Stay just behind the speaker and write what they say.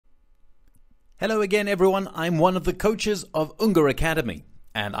Hello again everyone, I'm one of the coaches of UNGER Academy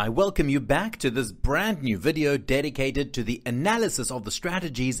and I welcome you back to this brand new video dedicated to the analysis of the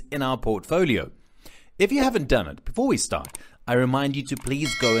strategies in our portfolio. If you haven't done it, before we start, I remind you to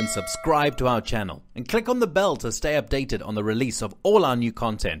please go and subscribe to our channel and click on the bell to stay updated on the release of all our new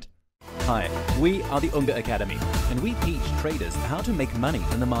content. Hi, we are the UNGER Academy and we teach traders how to make money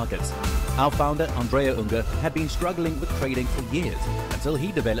in the markets. Our founder, Andrea Unger, had been struggling with trading for years until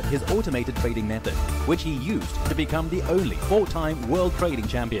he developed his automated trading method, which he used to become the only 4-time world trading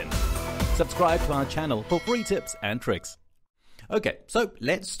champion. Subscribe to our channel for free tips and tricks. Okay, so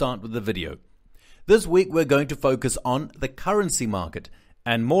let's start with the video. This week we're going to focus on the currency market,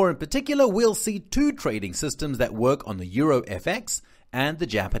 and more in particular we'll see two trading systems that work on the EuroFX and the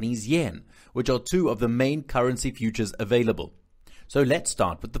Japanese Yen, which are two of the main currency futures available. So let's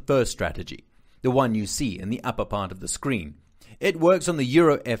start with the first strategy, the one you see in the upper part of the screen. It works on the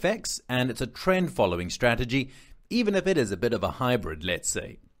EuroFX and it's a trend following strategy, even if it is a bit of a hybrid, let's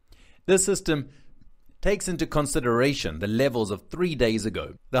say. This system takes into consideration the levels of 3 days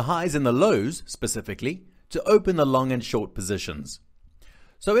ago, the highs and the lows specifically, to open the long and short positions.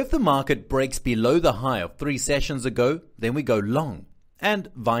 So if the market breaks below the high of 3 sessions ago, then we go long,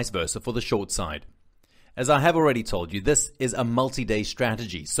 and vice versa for the short side. As I have already told you, this is a multi-day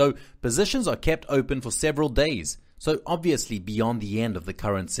strategy, so positions are kept open for several days, so obviously beyond the end of the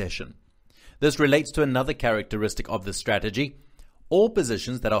current session. This relates to another characteristic of this strategy. All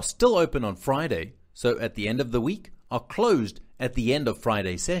positions that are still open on Friday, so at the end of the week, are closed at the end of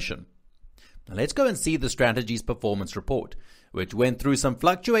Friday's session. Now let's go and see the strategy's performance report, which went through some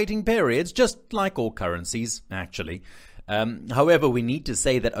fluctuating periods, just like all currencies, actually. However, we need to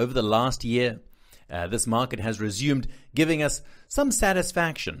say that over the last year, this market has resumed giving us some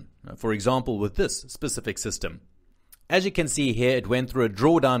satisfaction, for example with this specific system. As you can see here, it went through a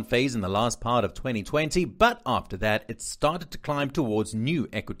drawdown phase in the last part of 2020, but after that it started to climb towards new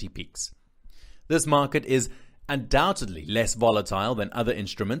equity peaks. This market is undoubtedly less volatile than other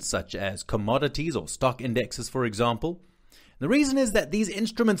instruments such as commodities or stock indexes, for example. The reason is that these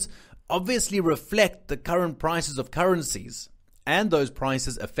instruments obviously reflect the current prices of currencies, and those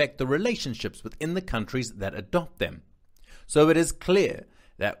prices affect the relationships within the countries that adopt them. So it is clear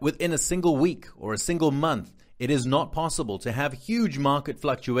that within a single week or a single month, it is not possible to have huge market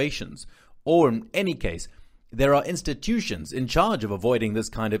fluctuations, or in any case, there are institutions in charge of avoiding this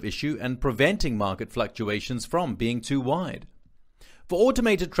kind of issue and preventing market fluctuations from being too wide. For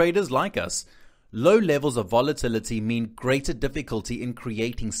automated traders like us, low levels of volatility mean greater difficulty in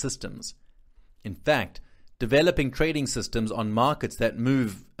creating systems. In fact, developing trading systems on markets that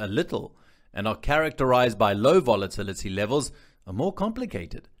move a little and are characterized by low volatility levels are more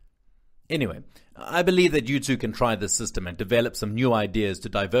complicated. Anyway, I believe that you too can try this system and develop some new ideas to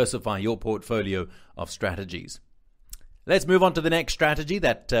diversify your portfolio of strategies. Let's move on to the next strategy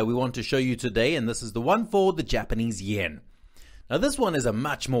that we want to show you today, and this is the one for the Japanese yen. Now this one is a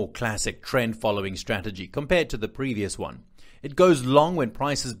much more classic trend following strategy compared to the previous one. It goes long when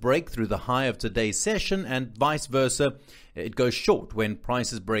prices break through the high of today's session, and vice versa, it goes short when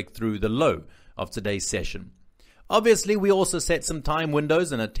prices break through the low of today's session. Obviously, we also set some time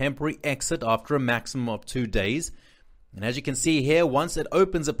windows and a temporary exit after a maximum of 2 days. And as you can see here, once it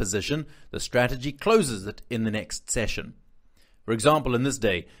opens a position, the strategy closes it in the next session. For example, in this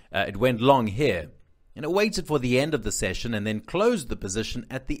day, it went long here, and it waited for the end of the session and then closed the position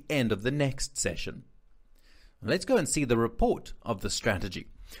at the end of the next session. Let's go and see the report of the strategy,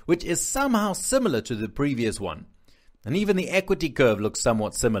 which is somehow similar to the previous one. And even the equity curve looks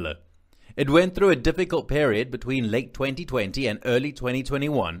somewhat similar. It went through a difficult period between late 2020 and early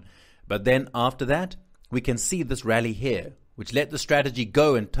 2021, but then after that, we can see this rally here, which let the strategy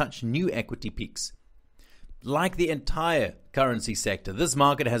go and touch new equity peaks. Like the entire currency sector, this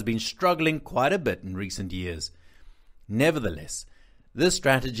market has been struggling quite a bit in recent years. Nevertheless, this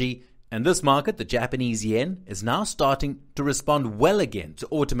strategy and this market, the Japanese yen, is now starting to respond well again to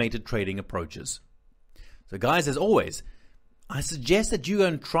automated trading approaches. So guys, as always, I suggest that you go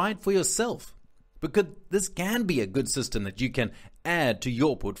and try it for yourself, because this can be a good system that you can add to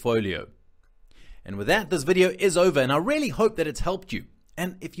your portfolio. And with that, this video is over, and I really hope that it's helped you.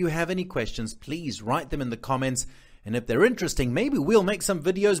 And if you have any questions, please write them in the comments, and if they're interesting, maybe we'll make some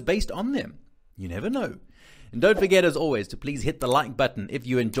videos based on them. You never know. And don't forget, as always, to please hit the like button if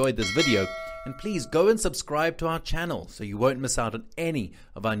you enjoyed this video, and please go and subscribe to our channel so you won't miss out on any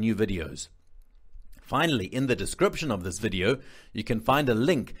of our new videos. Finally, in the description of this video, you can find a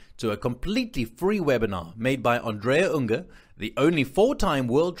link to a completely free webinar made by Andrea Unger, the only 4-time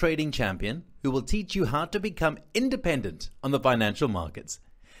world trading champion, who will teach you how to become independent on the financial markets.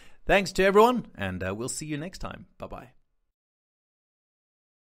 Thanks to everyone, and we'll see you next time. Bye-bye.